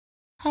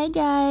Hi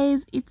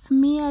guys, it's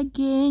me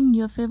again,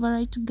 your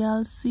favorite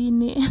girl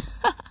Cine.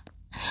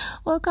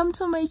 Welcome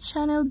to my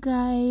channel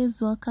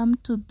guys. Welcome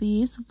to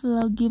this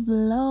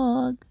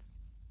vlog.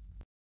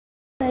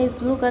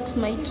 Guys, look at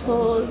my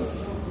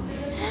toes.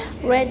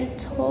 Red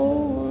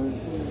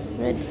toes.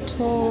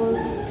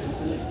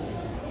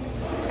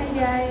 Hi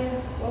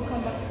guys,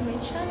 welcome back to my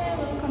channel.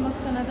 Welcome back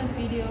to another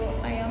video.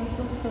 I am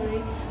so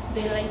sorry,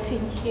 the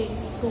lighting here is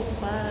so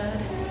bad.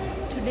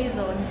 Today is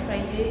on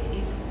Friday,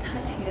 it's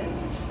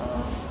 30th.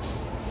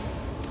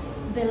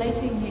 The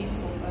lighting here is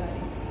so bad.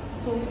 It's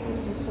so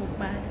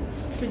bad.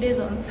 Today is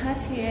on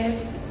 30th.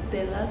 It's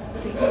the last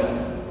day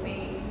of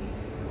May.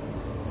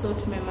 So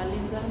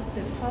tumemaliza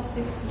the first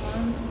 6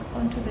 months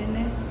on to the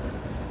next.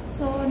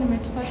 So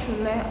nimetoka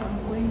shule,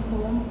 I'm going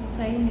home.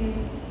 Saini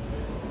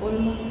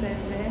almost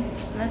 7.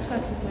 Nataka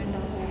tu kwenda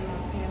home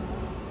mapema.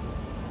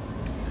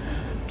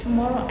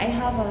 Tomorrow I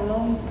have a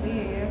long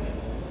day.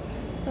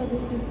 So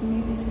this is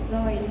me, this is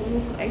how I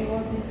look. I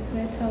wore this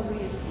sweater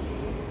with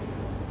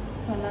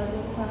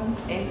palazzo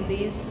pants and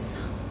this,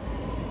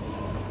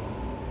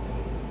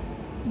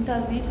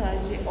 does it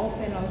actually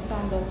open or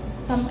sound of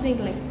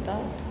something like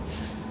that.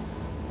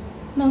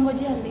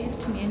 Nangojea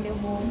lift niende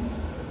home.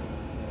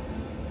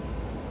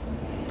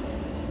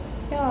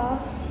 Yeah,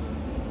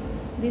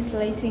 this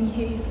lighting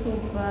here is so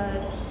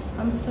bad.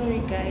 I'm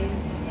sorry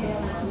guys.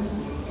 Yeah.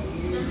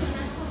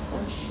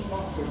 Oh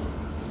shit.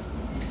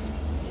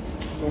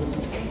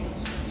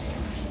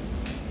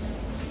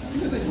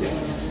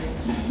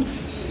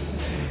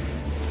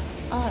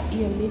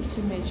 Your lift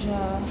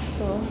imejaa.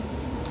 So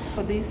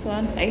for this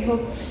one, I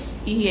hope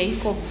here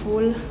iko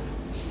full.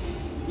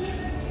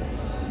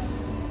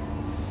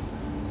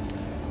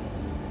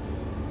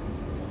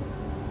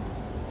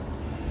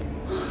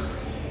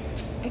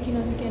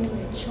 Akinasikia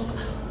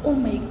nimechoka. Oh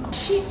my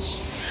gosh.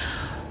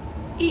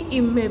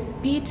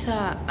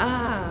 Imepita.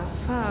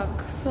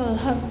 Fuck. So I'll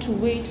have to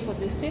wait for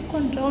the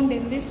second round,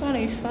 and this one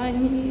I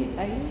finally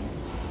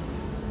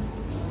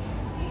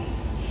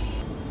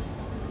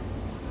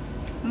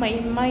my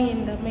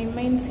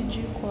mind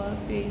sijui kwa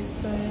wapi.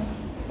 So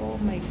oh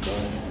my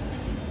god.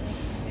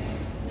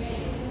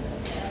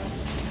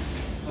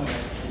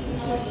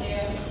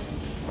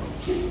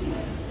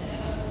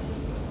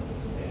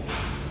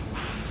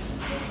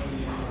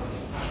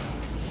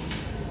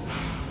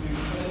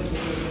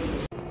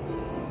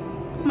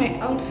 My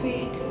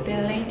outfit,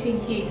 the lighting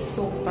here is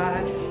so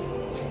bad,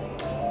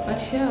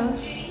 but yeah.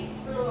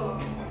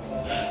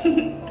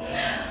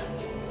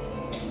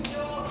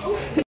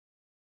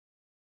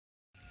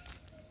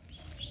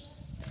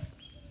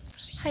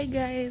 Hi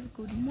guys,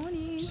 good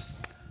morning.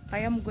 I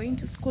am going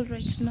to school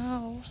right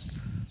now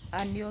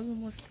and you're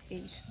almost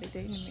 8, but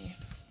anyway,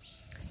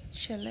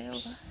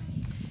 chalewa.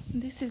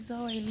 This is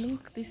how I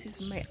look. This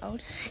is my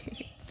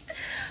outfit.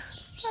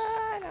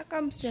 Now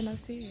comes Jenna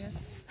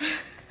serious.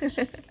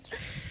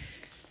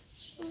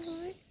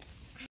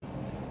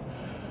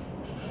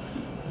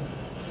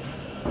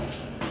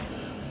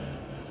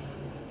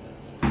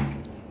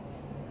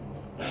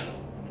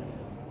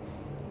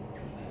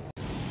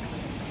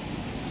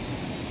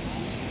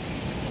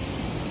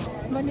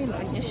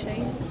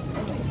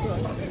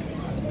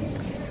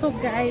 So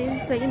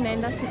guys, in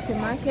the city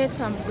market,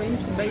 I'm going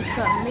to buy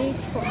some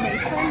meat for my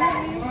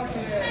family.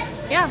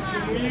 Yeah.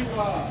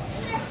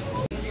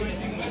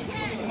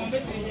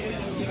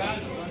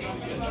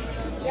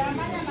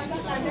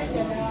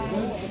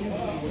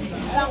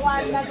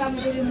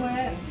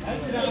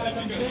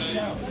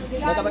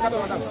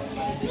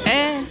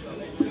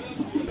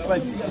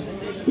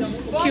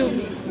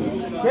 Cubes.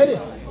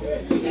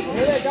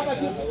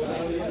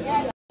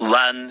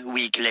 1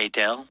 week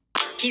later.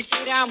 He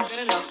see that I'm good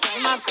enough,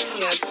 I'm not good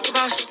enough. Think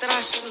about shit that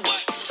I shouldn't know.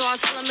 So I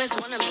tell him it's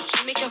one of me,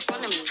 he making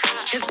fun of me.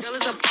 His girl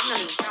is a bum to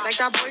me, like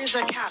that boy is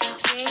a cat.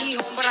 Saying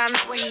he home, but I know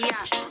where he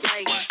at.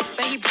 Like,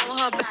 but he blowing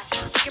her back.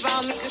 Think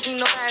about me, cause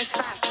he know that it's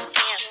fat.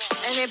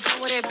 And it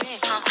been what it been.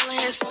 Calling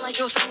his phone like,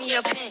 yo, send me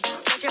a pin.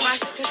 Look at my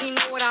shit, cause he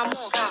know what I'm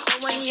on.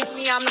 But when he hit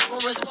me, I'm not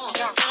gonna respond.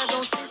 But I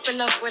don't sleep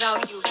enough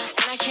without you.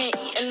 And I can't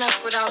eat enough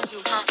without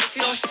you. If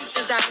you don't speak,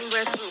 does that mean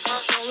we're through?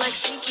 Don't like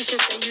sneaky shit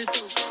that you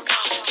do.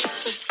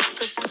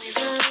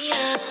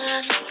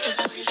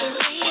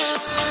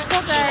 So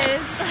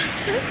guys,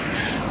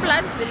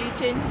 plans really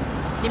change.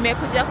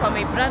 Nimekuja kwa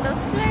my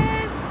brother's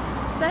place.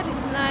 That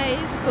is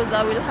nice because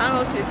I will hang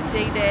out with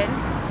Jaden.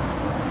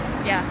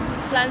 Yeah,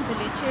 plans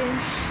really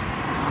change.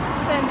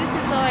 So and this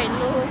is how I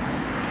look.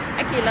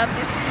 I love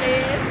this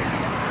place.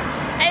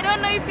 I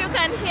don't know if you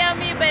can hear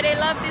me, but I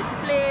love this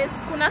place.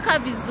 Kunaka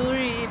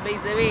vizuri, by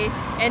the way,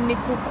 and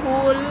niku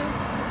cool,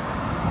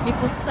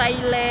 niku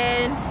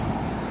silent.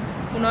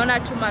 Unaona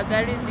tu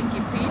magari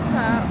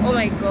zikipita. Oh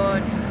my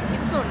god,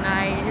 it's so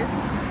nice.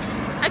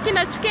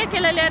 Akinachukia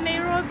kelele ya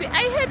Nairobi.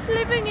 I hate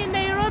living in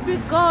Nairobi.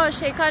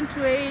 Gosh, I can't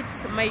wait.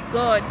 My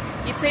god,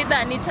 it's either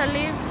I need to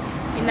live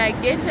in a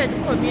gated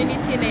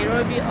community in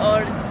Nairobi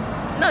or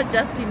not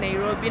just in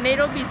Nairobi.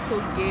 Nairobi it's so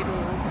ghetto.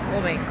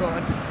 Oh my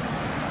god.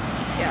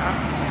 Yeah.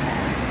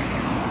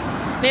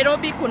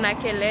 Nairobi kuna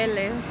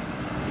kelele,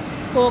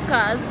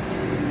 hawkers,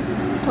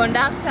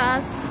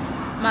 conductors,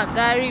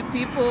 magari,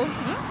 people.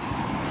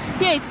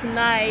 Here it's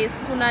nice.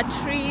 Kuna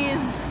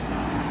trees.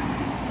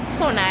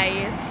 So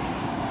nice.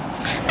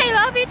 I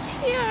love it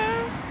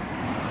here.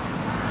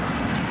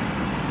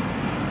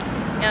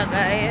 Yeah,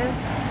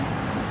 guys.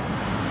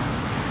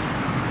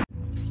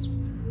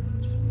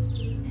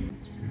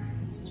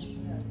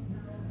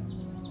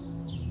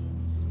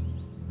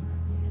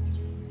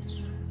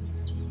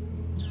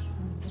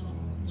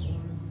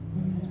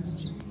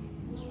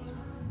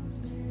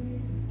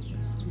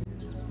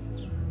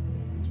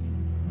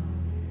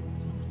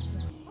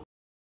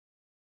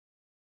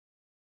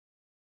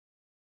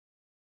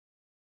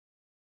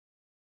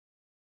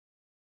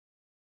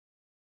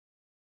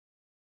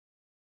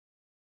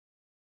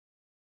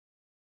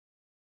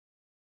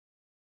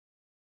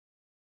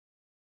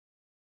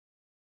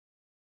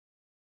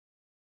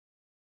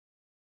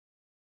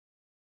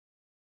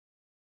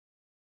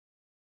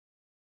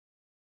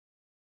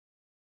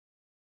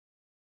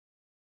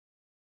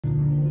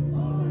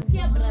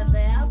 Brother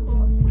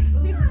yako.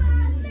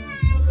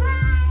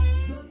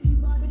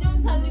 Kuja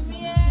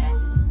msalimie.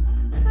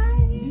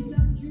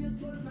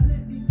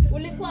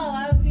 Ulikuwa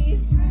wapi?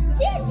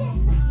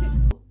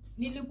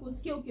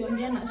 Nilikusikia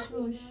ukiongea na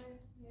shosh.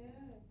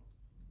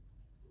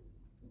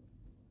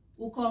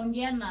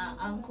 Ukaongea na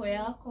anko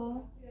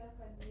yako.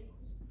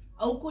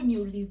 Au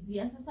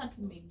kuniulizia sasa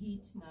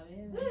tumegit na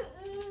wewe.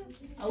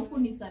 Au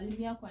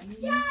kunisalimia kwa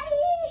nini?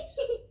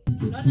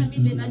 Unaona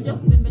mimi najua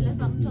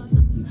kubembeleza mtoto.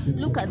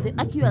 Look at the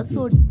Aki, you are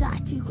so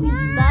dirty. Who is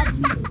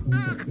dirty?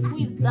 Who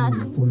is dirty?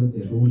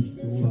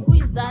 Who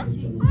is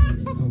dirty?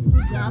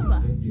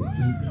 Hujapa.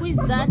 Who is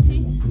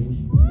dirty?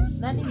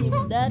 Nani ni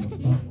mdati?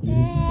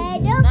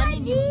 Nani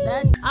ni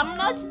mdati? I'm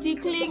not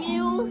tickling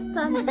you.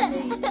 Stand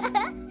straight.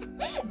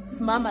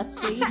 Mama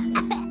straight.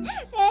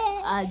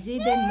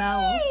 Jaden,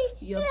 now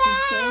you're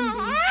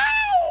pretending.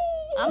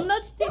 I'm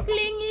not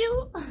tickling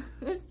you.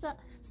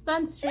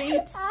 Stand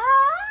straight. Stop.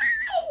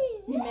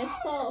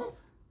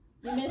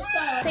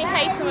 Say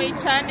hi to my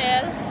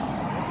channel.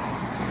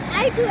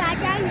 Hi to our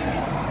channel.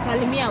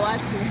 Salimia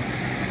watu.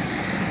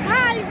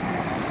 Hi.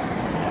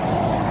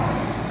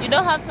 You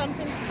don't have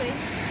something to say?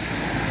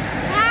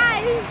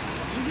 Hi.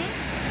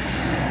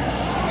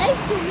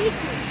 Nice to meet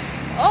you.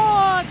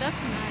 Oh,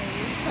 that's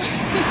nice.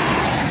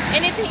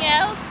 Anything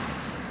else?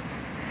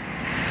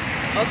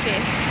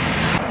 Okay.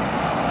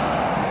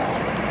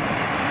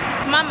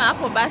 Mama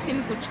hapo basi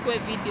nikuchukue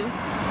video.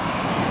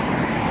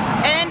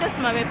 Endo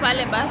simame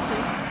pale basi.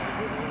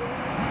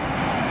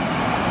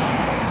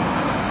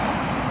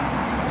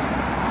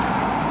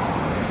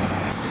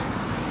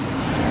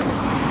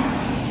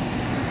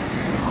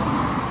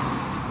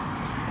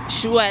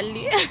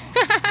 Surely.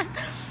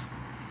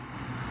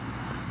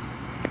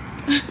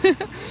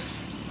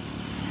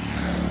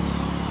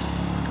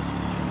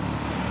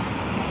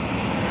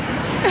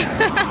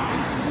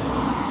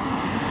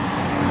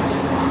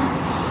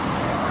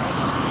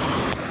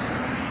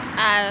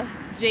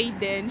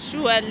 Jaden,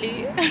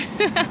 surely.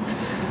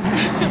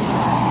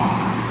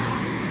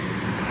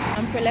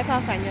 Nampeleka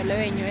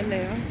akanyolewe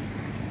nywele.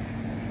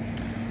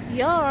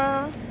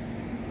 Yeah.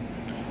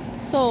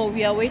 So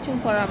we are waiting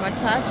for a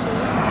matatu.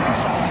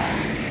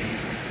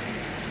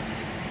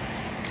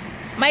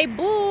 My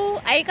boo,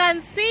 I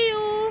can see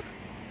you.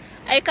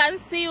 I can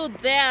see you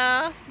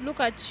there. Look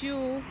at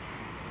you.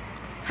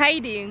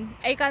 Hiding.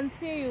 I can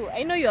see you.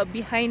 I know you are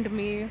behind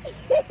me.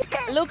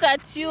 Look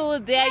at you.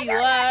 There you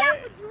are.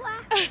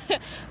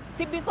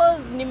 See, because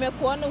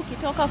nimekuona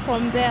ukitoka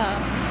from there.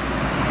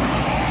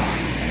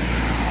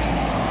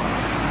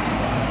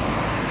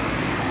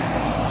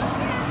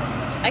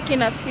 I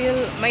can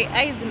feel my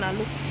eyes now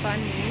look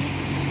funny.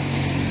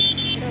 I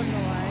don't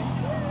know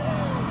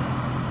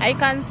why. I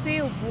can see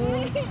you,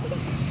 boo.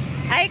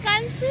 I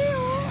can see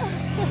you.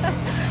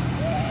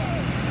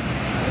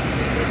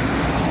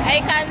 I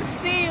can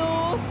see you.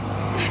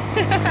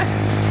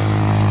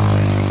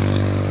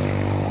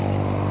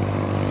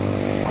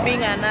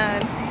 Being an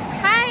aunt.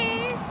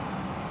 Hi.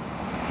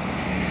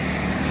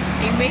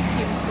 I make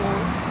him so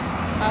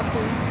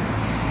happy.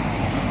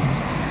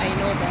 I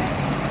know that.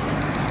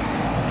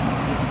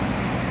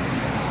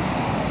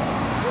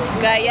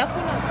 Guy,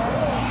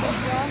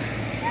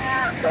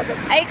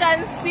 I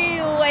can see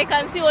you. I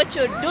can see what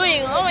you're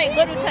doing. Oh my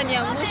God,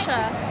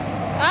 utaniangusha.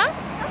 Huh?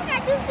 How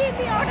can you see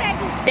me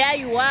already? There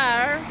you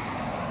are.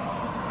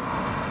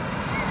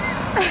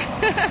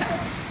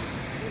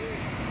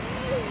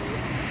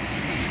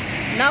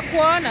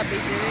 Nakuona,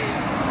 baby.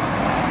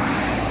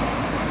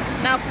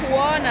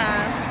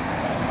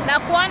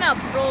 Nakuona,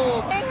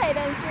 bro. Play hide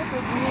and seek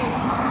with me.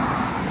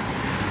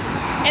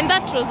 And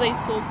that trouser is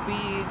so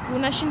big.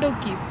 Unashinda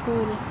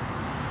ukipull.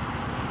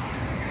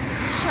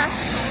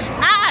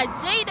 Ah,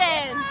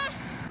 Jaden.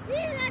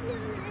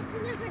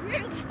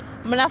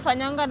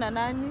 Mnafanyanga na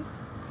nani?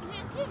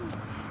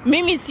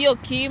 Mimi sio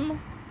Kim.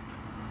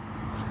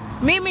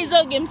 Mimi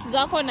hizo games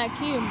zako na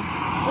Kim.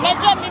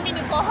 Unajua mimi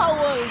niko how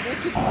old?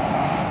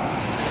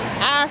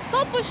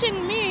 Stop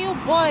pushing me, you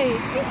boy.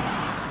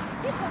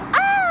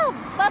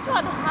 That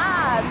one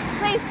hurt.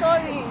 Say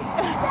sorry.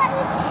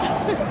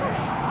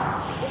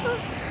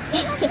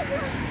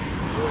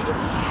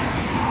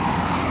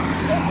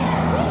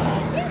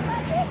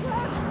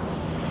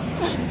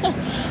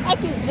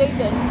 Aki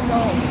Jaden,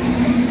 stop.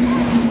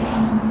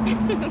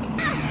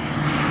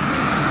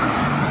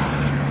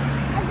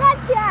 I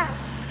got ya.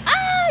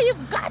 Ah, you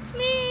got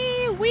me,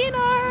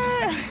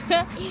 winner.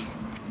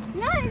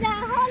 No, the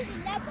whole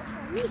level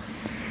for me.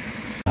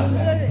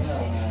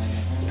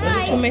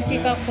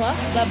 Tumefika kwa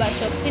baba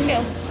shop, si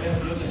ndio?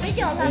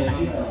 Ndio baba.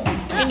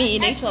 Hii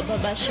inaitwa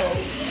baba shop.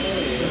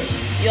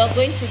 You are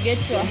going to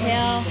get your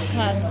hair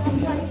cut.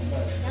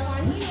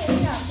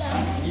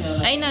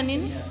 Aina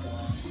nini?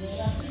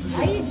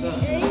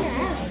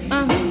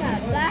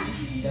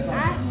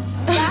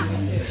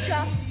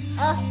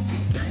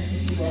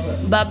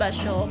 Baba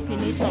shop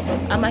inaitwa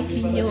ama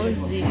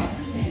kinyozi.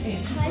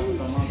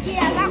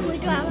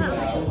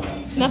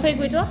 Nafai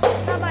kuitwa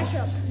Baba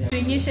shop.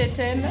 Tuingishe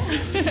tena.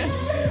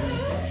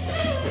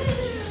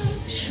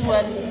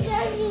 Surely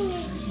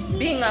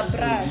being a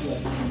brat.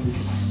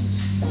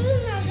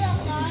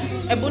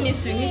 Ebu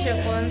niswingishe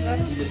kwanza.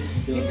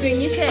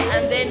 Niswingishe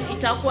and then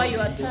itakuwa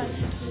your turn.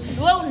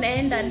 Wewe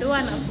unaenda ndo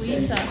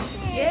anakuita.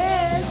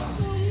 Yes.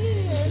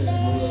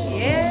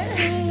 Yeah.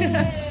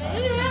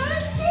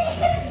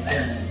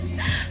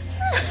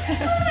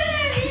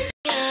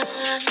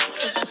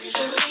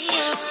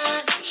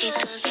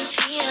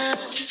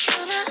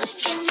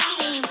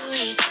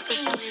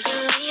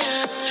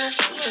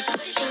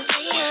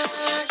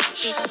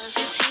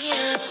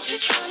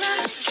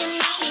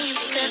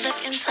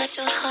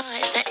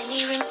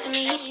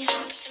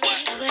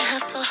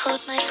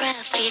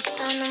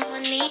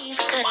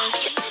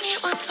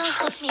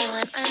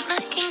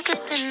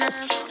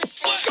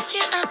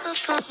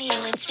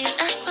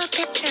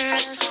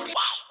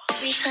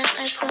 Every time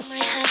I pull my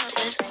hair out,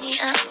 there's any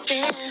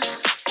outfit.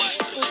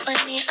 You'll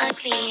find me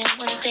ugly and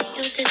one day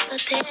you'll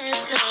disappear.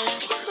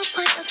 Cause what's the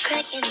point of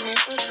cracking it?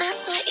 Was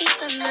never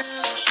even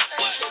enough.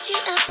 Did you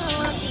ever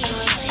want me?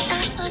 Was I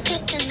ever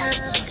good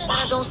enough?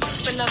 I don't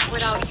sleep enough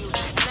without you,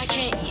 and I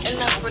can't eat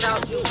enough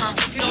without you.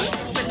 If you don't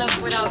sleep enough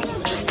without you,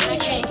 then I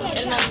can't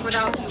eat enough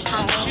without you. If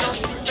you don't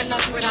sleep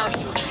enough without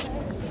you.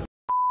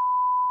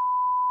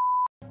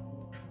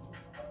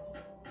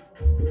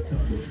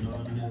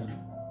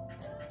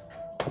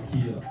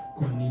 Here,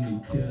 kwa nini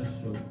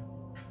kesho?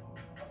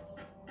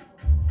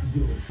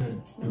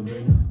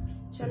 Novena,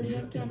 chali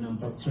yake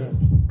anampa stress.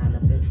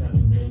 Anateta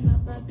ni mlena,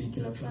 babi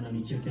kila sana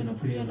ni cheki na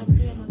pria na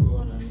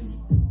gona miss.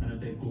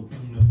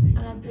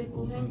 Anadai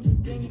kuhang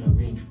jugengi na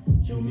wing.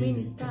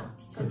 Jumini star,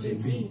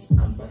 KJB,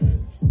 ampa head.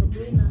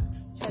 Novena,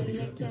 chali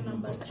yake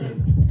anampa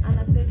stress.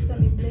 Anateta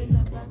ni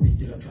mlena, babi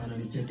kila sana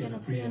ni cheki na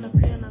pria na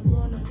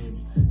gona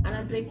miss.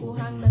 Anadai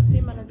kuhang na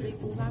team, anadai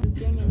kuhang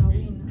jugengi na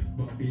wing.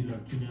 Babi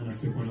lakini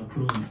anatekwa na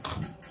chrome.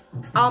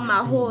 All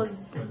my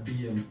hoes.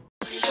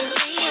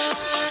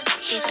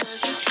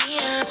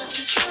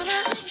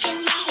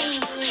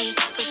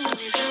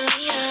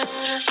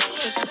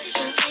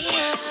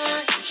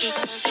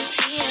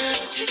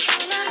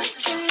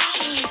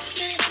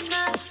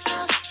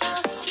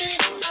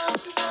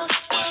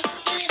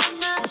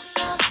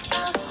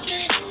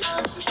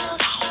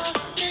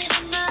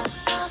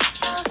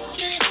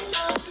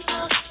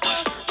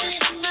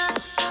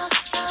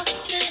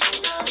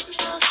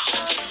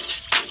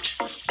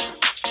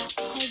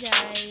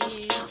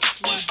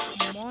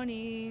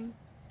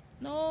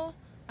 No,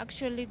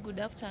 actually good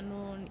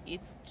afternoon.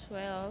 It's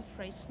 12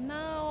 right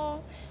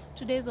now.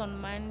 Today's on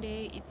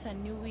Monday. It's a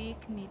new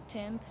week, ni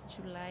 10th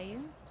July.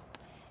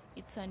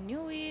 It's a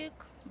new week,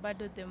 but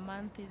the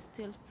month is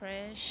still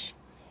fresh.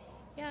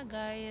 Yeah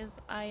guys,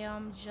 I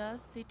am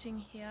just sitting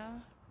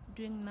here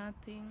doing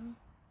nothing.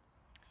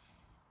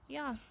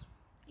 Yeah,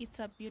 it's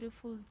a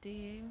beautiful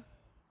day.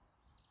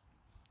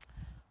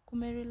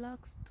 Kume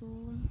relax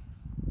too.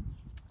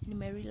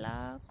 Nime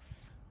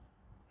relax.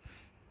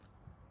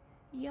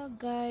 Yeah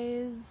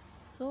guys,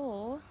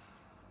 so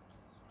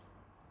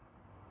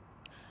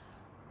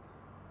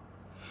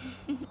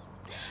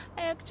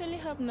I actually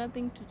have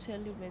nothing to tell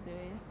you, by the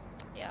way.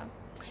 Yeah,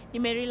 you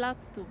may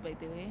relax too, by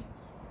the way.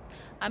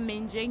 I'm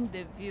enjoying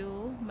the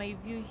view. My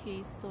view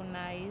here is so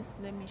nice.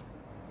 Let me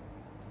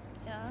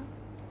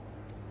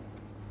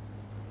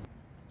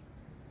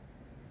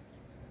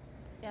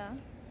yeah,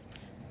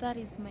 that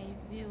is my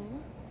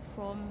view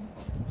from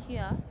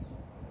here.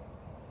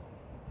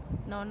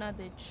 Naona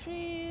the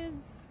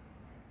trees,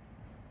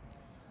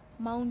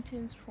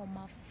 mountains from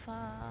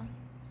afar.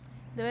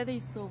 The weather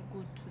is so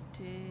good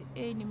today.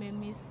 Hey, nime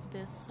miss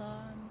the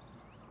sun.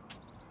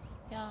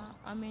 Yeah,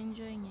 I'm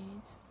enjoying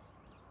it.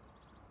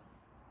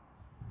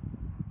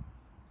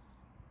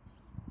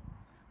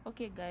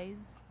 Okay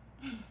guys,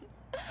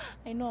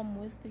 I know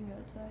I'm wasting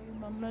your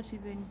time. I'm not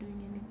even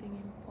doing anything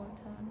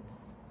important.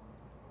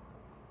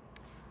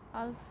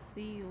 I'll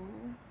see you.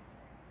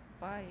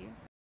 Bye.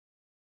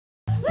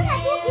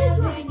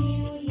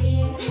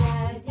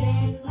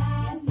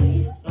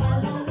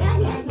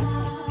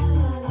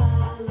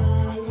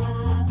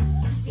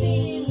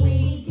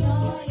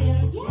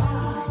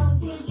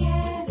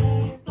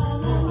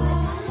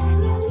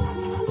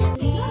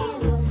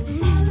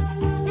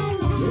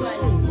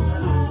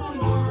 King.